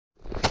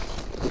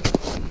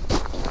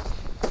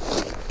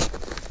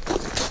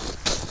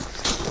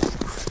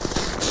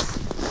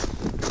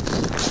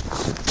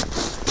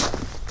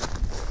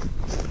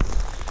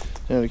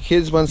Now the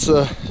kids wants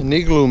an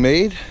igloo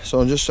made,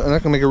 so I'm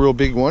not gonna make a real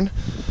big one.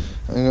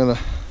 I'm gonna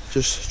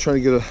just try to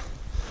get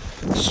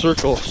a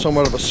circle,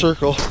 somewhat of a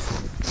circle,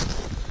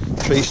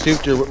 traced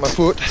out there with my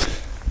foot.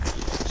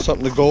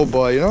 Something to go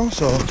by, you know.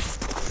 So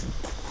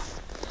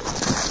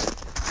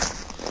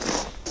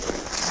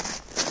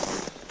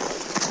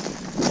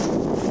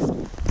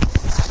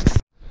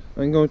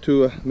I'm going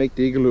to make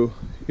the igloo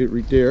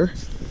right there.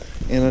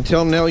 And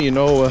until now, you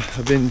know,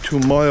 I've been too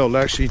mild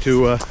actually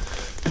to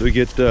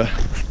get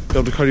be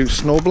able to cut out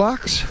snow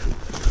blocks.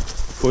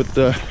 But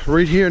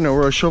right here now,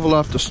 where I shovel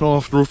off the snow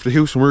off the roof of the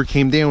house and where it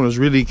came down, was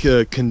really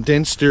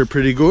condensed there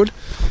pretty good.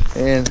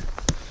 And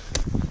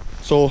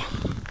so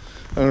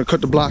I'm gonna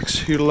cut the blocks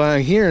here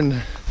along here,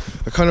 and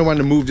I kind of want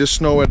to move this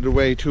snow out of the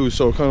way too.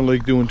 So kind of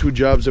like doing two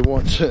jobs at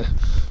once. So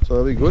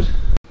that'll be good.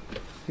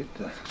 Hit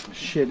the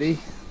machete.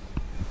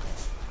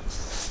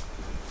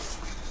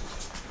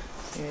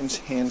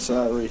 Hand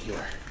saw right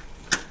here.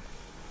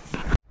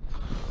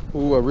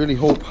 Oh, I really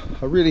hope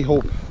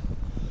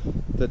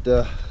that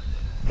that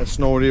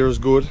snow there is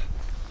good.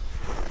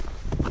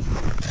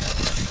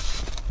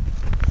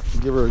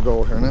 Give her a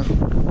go here now.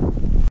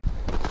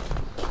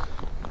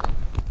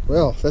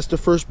 Well, that's the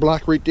first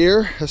block right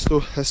there. That's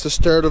the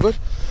start of it.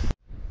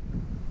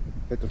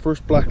 Got the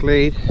first block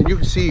laid, and you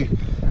can see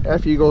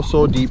after you go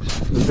so deep,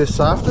 it's a bit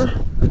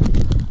softer.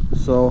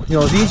 So you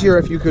know, it's easier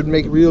if you could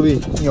make really,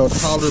 you know,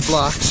 taller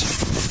blocks.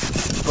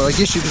 But I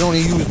guess you can only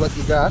use what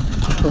you got.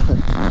 So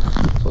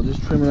I'll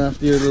just trim it off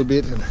there a little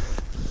bit and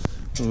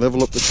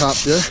level up the top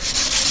there.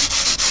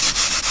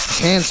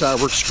 The hand saw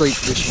works great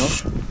for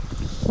this, you know.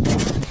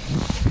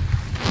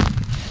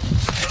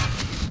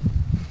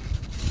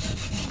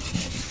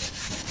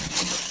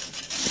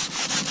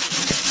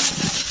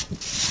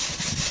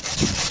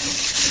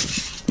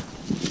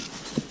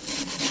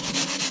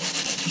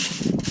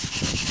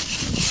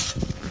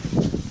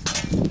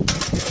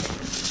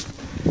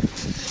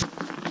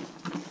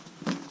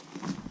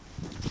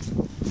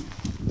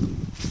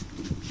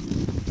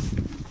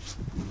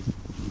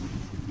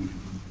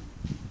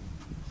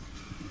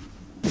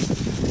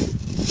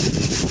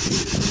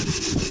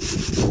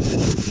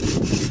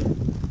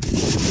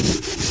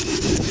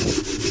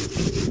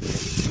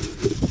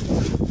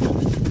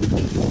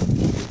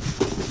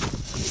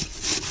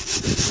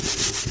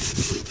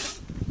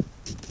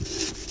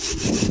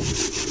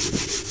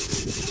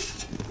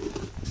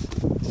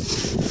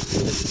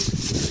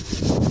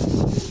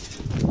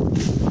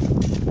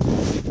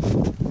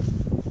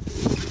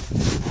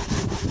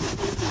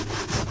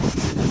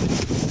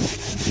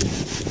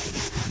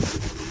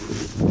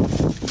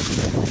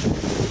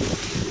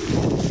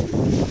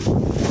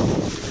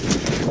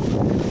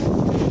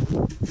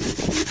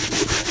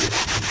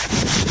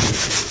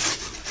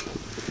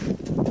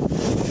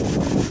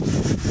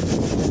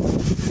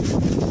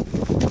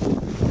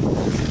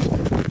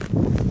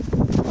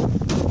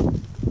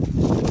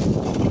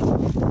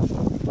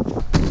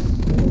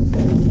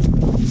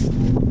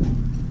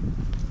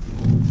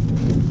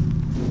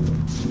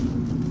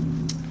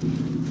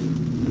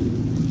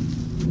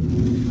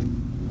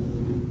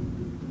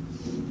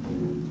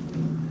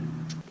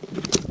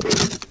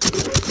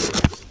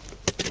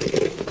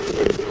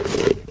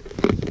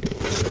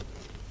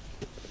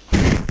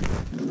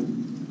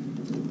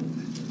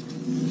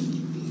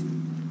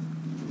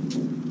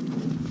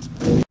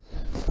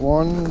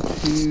 One,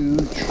 two,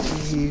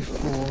 three,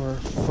 four,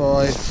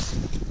 five,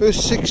 about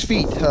 6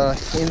 feet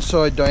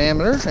inside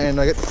diameter,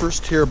 and I got the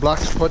first tier of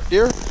blocks put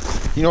there.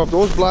 You know, if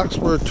those blocks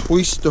were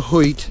twice the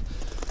height,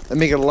 that'd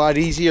make it a lot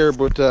easier.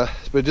 But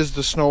this is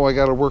the snow I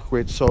got to work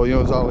with, so you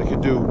know, it's all I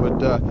could do. But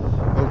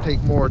it'll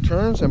take more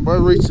turns. And by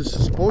the way, it's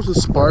supposed to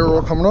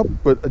spiral coming up,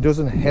 but it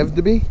doesn't have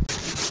to be.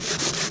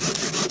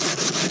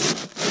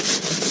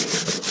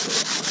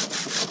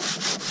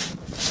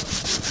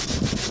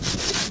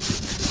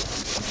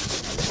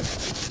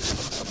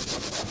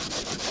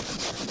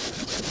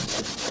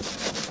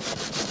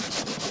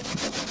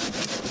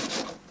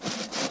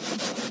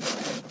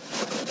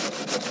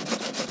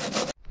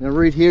 Now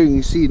right here you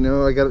can see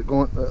now I got it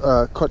going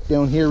cut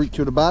down here right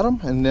to the bottom,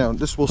 and now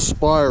this will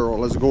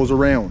spiral as it goes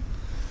around,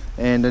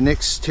 and the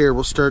next tier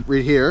will start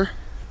right here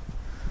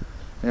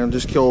and it'll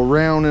just go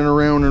around and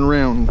around and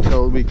around until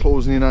it'll be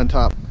closing in on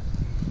top.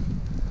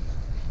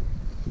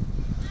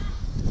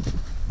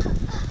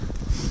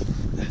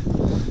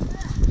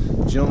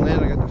 Gentlemen,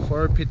 I got the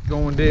fire pit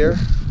going there.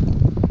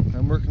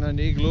 I'm working on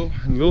the igloo,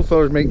 and the little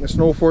fella's making a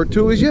snow fort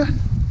too, is ya?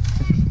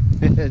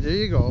 There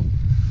you go.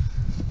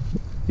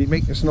 He's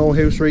making a snow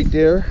house right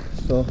there,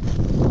 so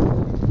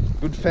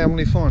good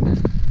family fun.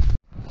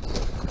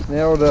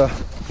 Now the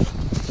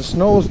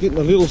snow is getting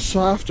a little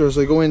softer as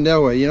I go in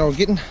that way. You know,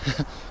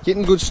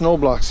 getting good snow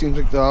blocks seems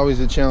like they're always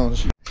a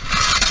challenge.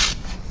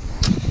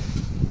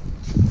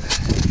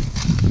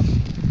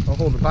 I'll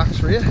hold the box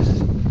for you.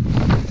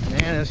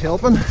 Anna's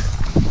helping,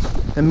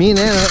 and me and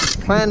Anna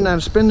planning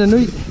on spending the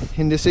night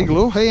in this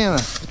igloo. Hey Anna.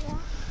 Yeah.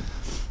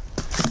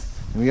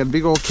 And we got a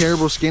big old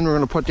caribou skin we're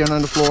going to put down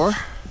on the floor.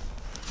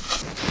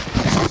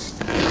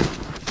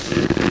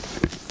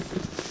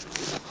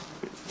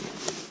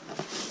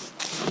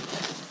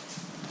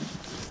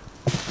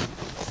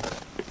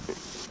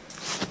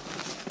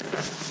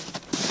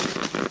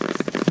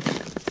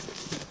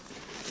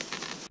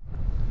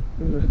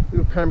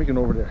 Little ptarmigan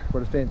over there by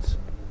the fence.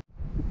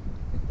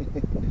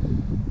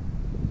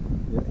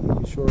 Yeah,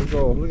 he sure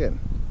go. Look at him.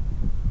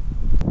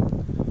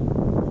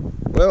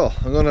 Well,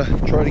 I'm gonna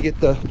try to get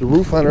the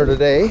roof on her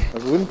today. If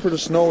it wasn't for the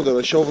snow that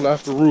I shoveled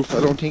off the roof, I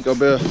don't think I'll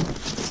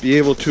be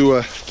able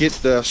to get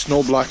the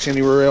snow blocks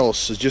anywhere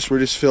else. It's just where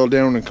this fell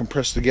down and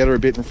compressed together a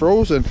bit and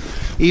froze. And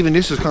even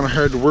this is kind of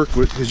hard to work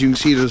with, because you can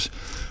see there's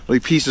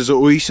like pieces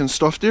of ice and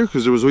stuff there,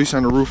 because there was ice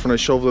on the roof when I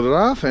shoveled it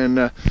off.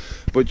 And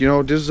but you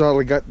know, this is all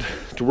I got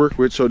to work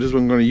with, so this is what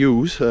I'm going to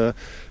use.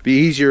 Be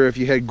easier if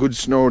you had good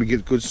snow to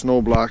get good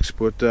snow blocks,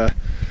 but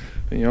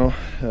you know,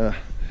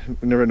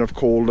 never enough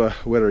cold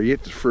weather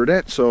yet for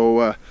that.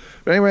 So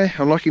but anyway,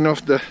 I'm lucky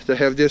enough to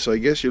have this, I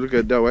guess. You look at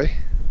it that way.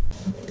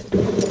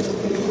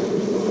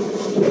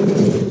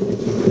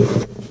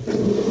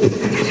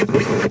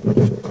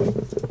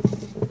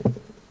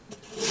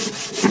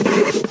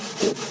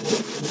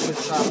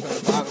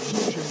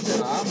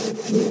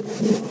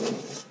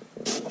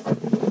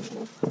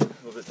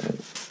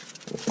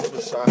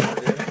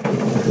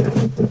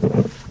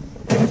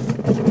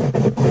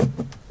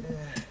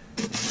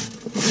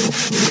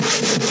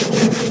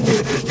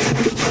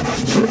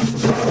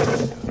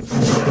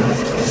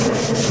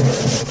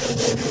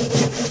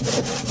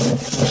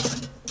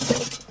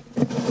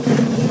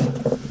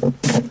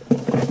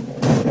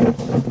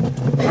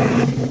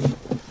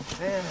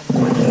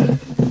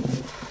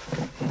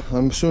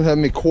 I'm soon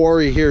having my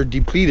quarry here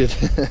depleted.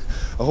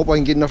 I hope I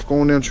can get enough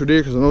going down through there,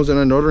 because I know that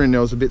another end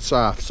now is a bit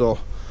soft. So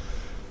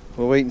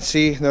we'll wait and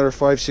see. Another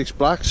 5-6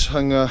 blocks,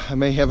 I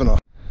may have enough.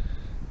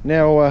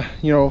 Now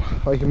you know,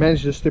 I can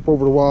manage to step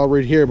over the wall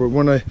right here, but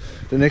when the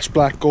next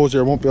block goes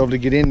there, I won't be able to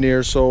get in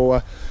there. So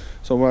I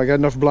got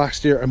enough blocks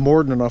there, and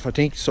more than enough, I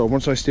think. So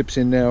once I steps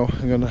in now,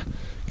 I'm gonna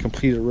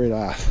complete it right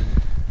off.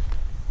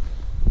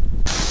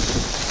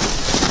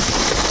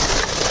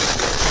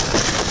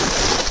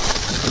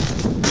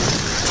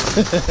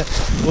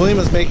 William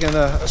is making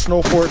a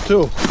snow fort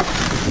too.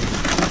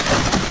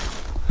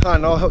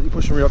 No, I'll help you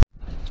push me up.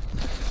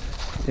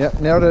 Yeah,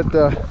 now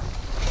that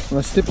when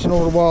I steps in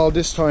over the wall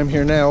this time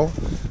here now,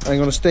 I'm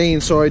going to stay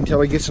inside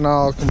until I get it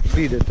all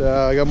completed.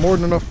 I got more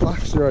than enough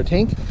blocks there, I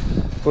think,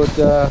 but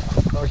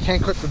I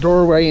can't cut the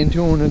doorway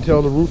into it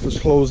until the roof is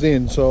closed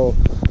in. So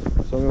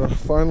I'm going to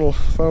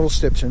final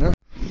steps here now.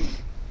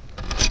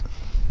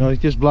 Now,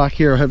 like this block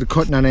here, I have to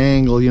cut in an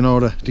angle, you know,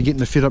 to get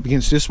the fit up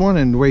against this one,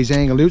 and the way it's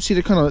angled out. See,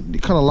 it kind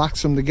of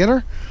locks them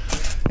together,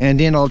 and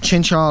then I'll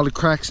cinch all the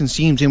cracks and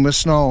seams in with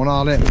snow and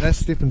all that. And that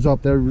stiffens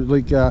up. They're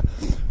like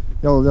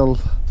they'll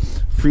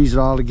freeze it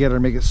all together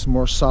and make it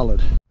more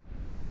solid.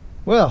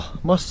 Well,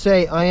 must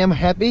say I am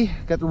happy.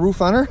 Got the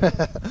roof on her.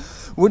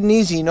 Wasn't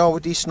easy, you know,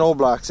 with these snow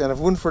blocks, and if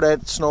it wasn't for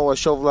that snow I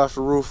shoveled off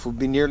the roof, it would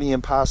be nearly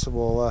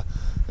impossible.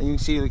 And you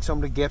can see like some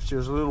of the gaps,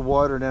 there's a little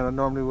wider than I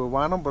normally would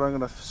want them, but I'm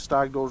going to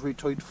stag those really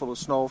tight full of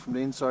snow from the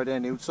inside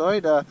and the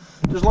outside.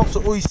 There's lots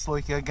of ice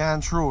like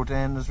gone through it,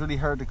 and it's really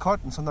hard to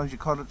cut, and sometimes you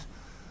cut it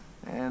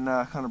and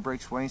kind of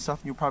breaks away and stuff,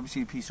 and you'll probably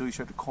see a piece of ice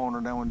at the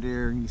corner down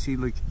there, and you see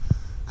like,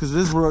 because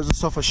this is where the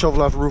stuff I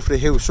shoveled off the roof of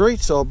the house, right?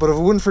 So, but if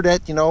it wasn't for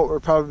that, you know, it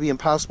would probably be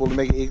impossible to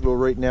make an igloo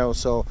right now.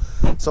 So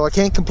I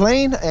can't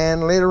complain.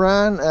 And later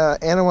on,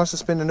 Anna wants to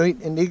spend the night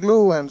in the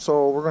igloo, and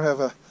so we're going to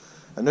have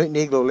a night in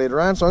the igloo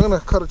later on. So I'm going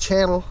to cut a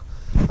channel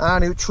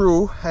on out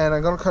through, and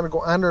I'm going to kind of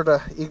go under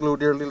the igloo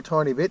there a little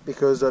tiny bit,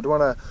 because I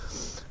want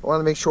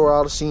to make sure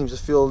all the seams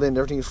is filled in,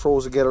 everything is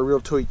frozen together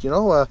real tight, you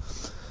know.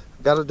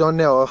 Got it done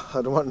now.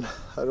 I don't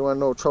want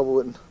no trouble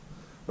with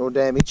no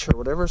damage or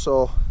whatever,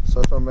 so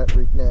that's what I'm at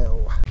right now.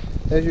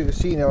 As you can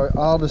see now,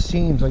 all the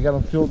seams, I got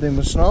them filled in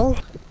with snow.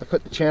 I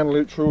cut the channel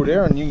out through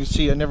there, and you can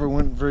see I never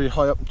went very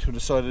high up to the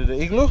side of the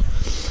igloo.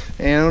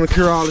 And I'm going to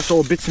clear all this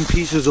old bits and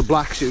pieces of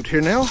blocks out here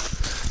now,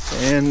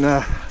 and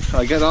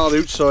I got all the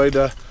outside,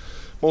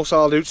 most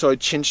all the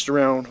outside cinched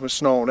around with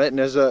snow, and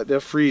as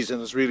they're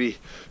freezing, it's really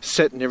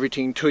setting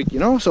everything tight, you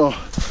know. So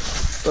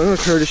I'm going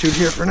to clear this out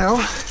here for now.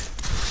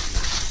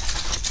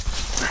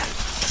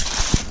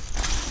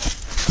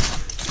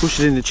 Push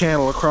it in the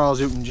channel, it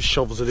crawls out and just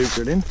shovels it out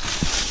there then.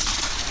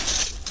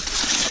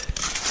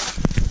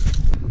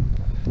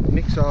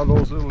 Mix all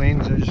those little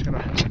ends, they're just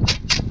gonna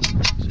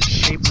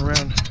shape them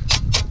around.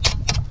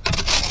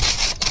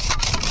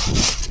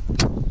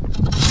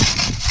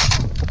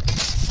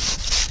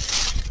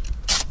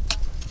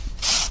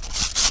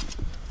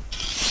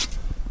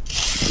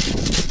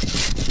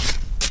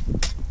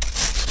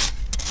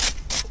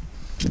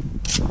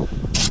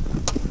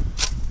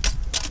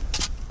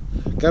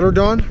 Got her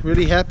done,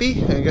 really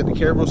happy. I got the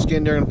caribou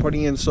skin there and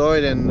putting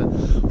inside,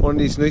 and one of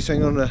these nights I'm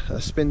going to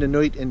spend the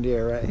night in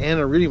there.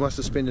 Anna really wants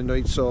to spend the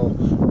night, so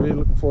really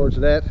looking forward to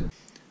that.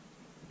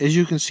 As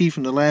you can see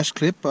from the last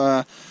clip,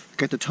 got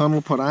the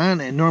tunnel put on,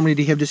 and normally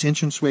they have this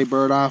entranceway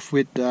barred off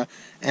with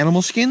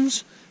animal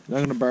skins. And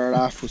I'm going to bar it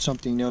off with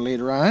something there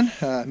later on.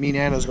 Me and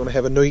Anna's going to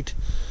have a night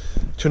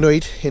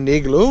tonight in the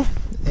igloo,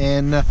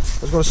 and I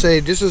was going to say,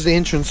 this is the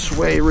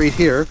entranceway right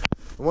here.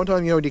 One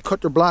time, you know, they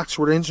cut their blocks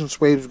where the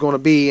entranceway was going to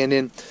be, and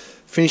then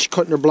finished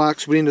cutting their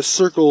blocks within the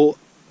circle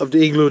of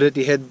the igloo that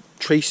they had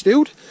traced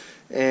out.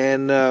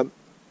 And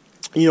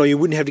you know, you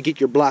wouldn't have to get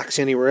your blocks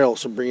anywhere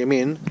else and bring them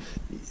in.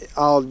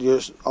 All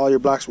your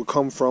blocks will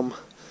come from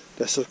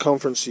the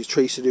circumference. You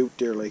trace it out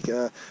there, like.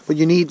 But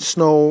you need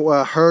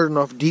snow hard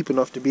enough, deep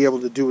enough to be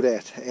able to do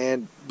that.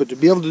 But to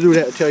be able to do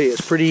that, I tell you,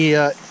 it's pretty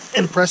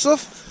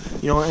impressive.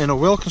 You know, and a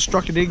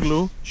well-constructed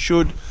igloo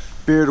should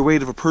bear the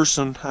weight of a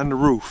person on the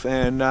roof.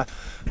 And I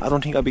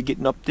don't think I'll be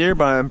getting up there,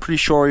 but I'm pretty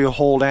sure you'll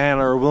hold Anne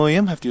or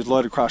William, have to use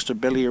light across their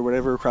belly or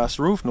whatever across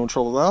the roof, no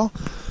trouble at all.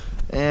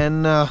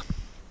 And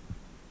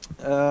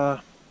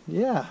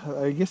yeah,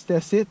 I guess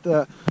that's it.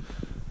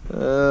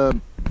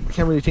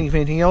 Can't really think of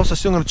anything else. I'm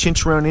still going to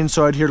chinch around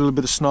inside here, a little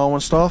bit of snow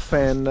and stuff.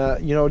 And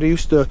you know, they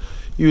used to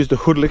use the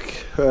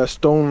hoodlick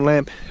stone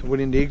lamp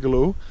within the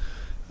igloo.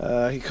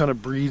 He kind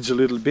of breathes a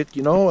little bit,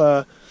 you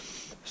know.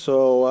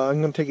 So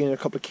I'm going to take in a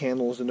couple of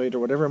candles tonight or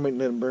whatever. I might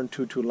let them burn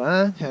too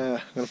long.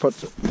 I'm going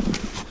to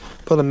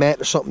put a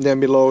mat or something down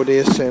below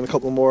this, and a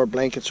couple more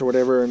blankets or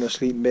whatever, and the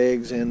sleeping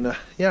bags. And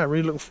yeah, I'm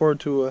really looking forward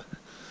to a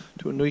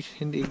night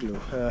in the igloo.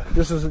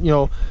 This is, you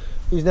know,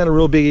 it's not a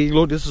real big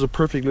igloo. This is a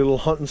perfect little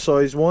hunting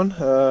sized one.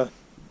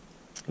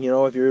 You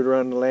know, if you're out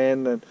around the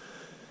land and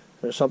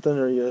or something,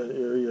 or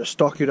you're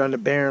stuck out on the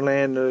barren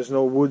land, there's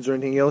no woods or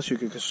anything else, you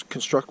could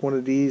construct one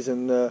of these.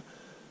 And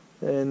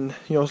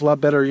you know, it's a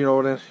lot better, you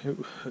know.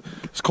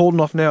 It's cold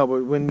enough now,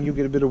 but when you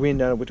get a bit of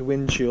wind on it with the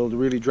wind chill, it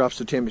really drops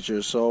the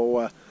temperature.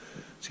 So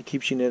it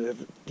keeps you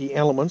in the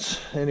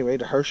elements, anyway,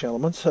 the harsh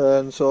elements.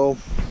 And so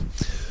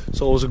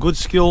it was a good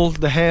skill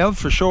to have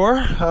for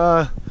sure.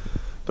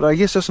 But I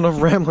guess that's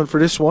enough rambling for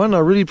this one. I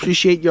really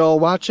appreciate y'all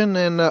watching,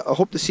 and I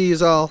hope to see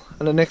you all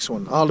in the next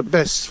one. All the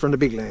best from the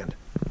big land.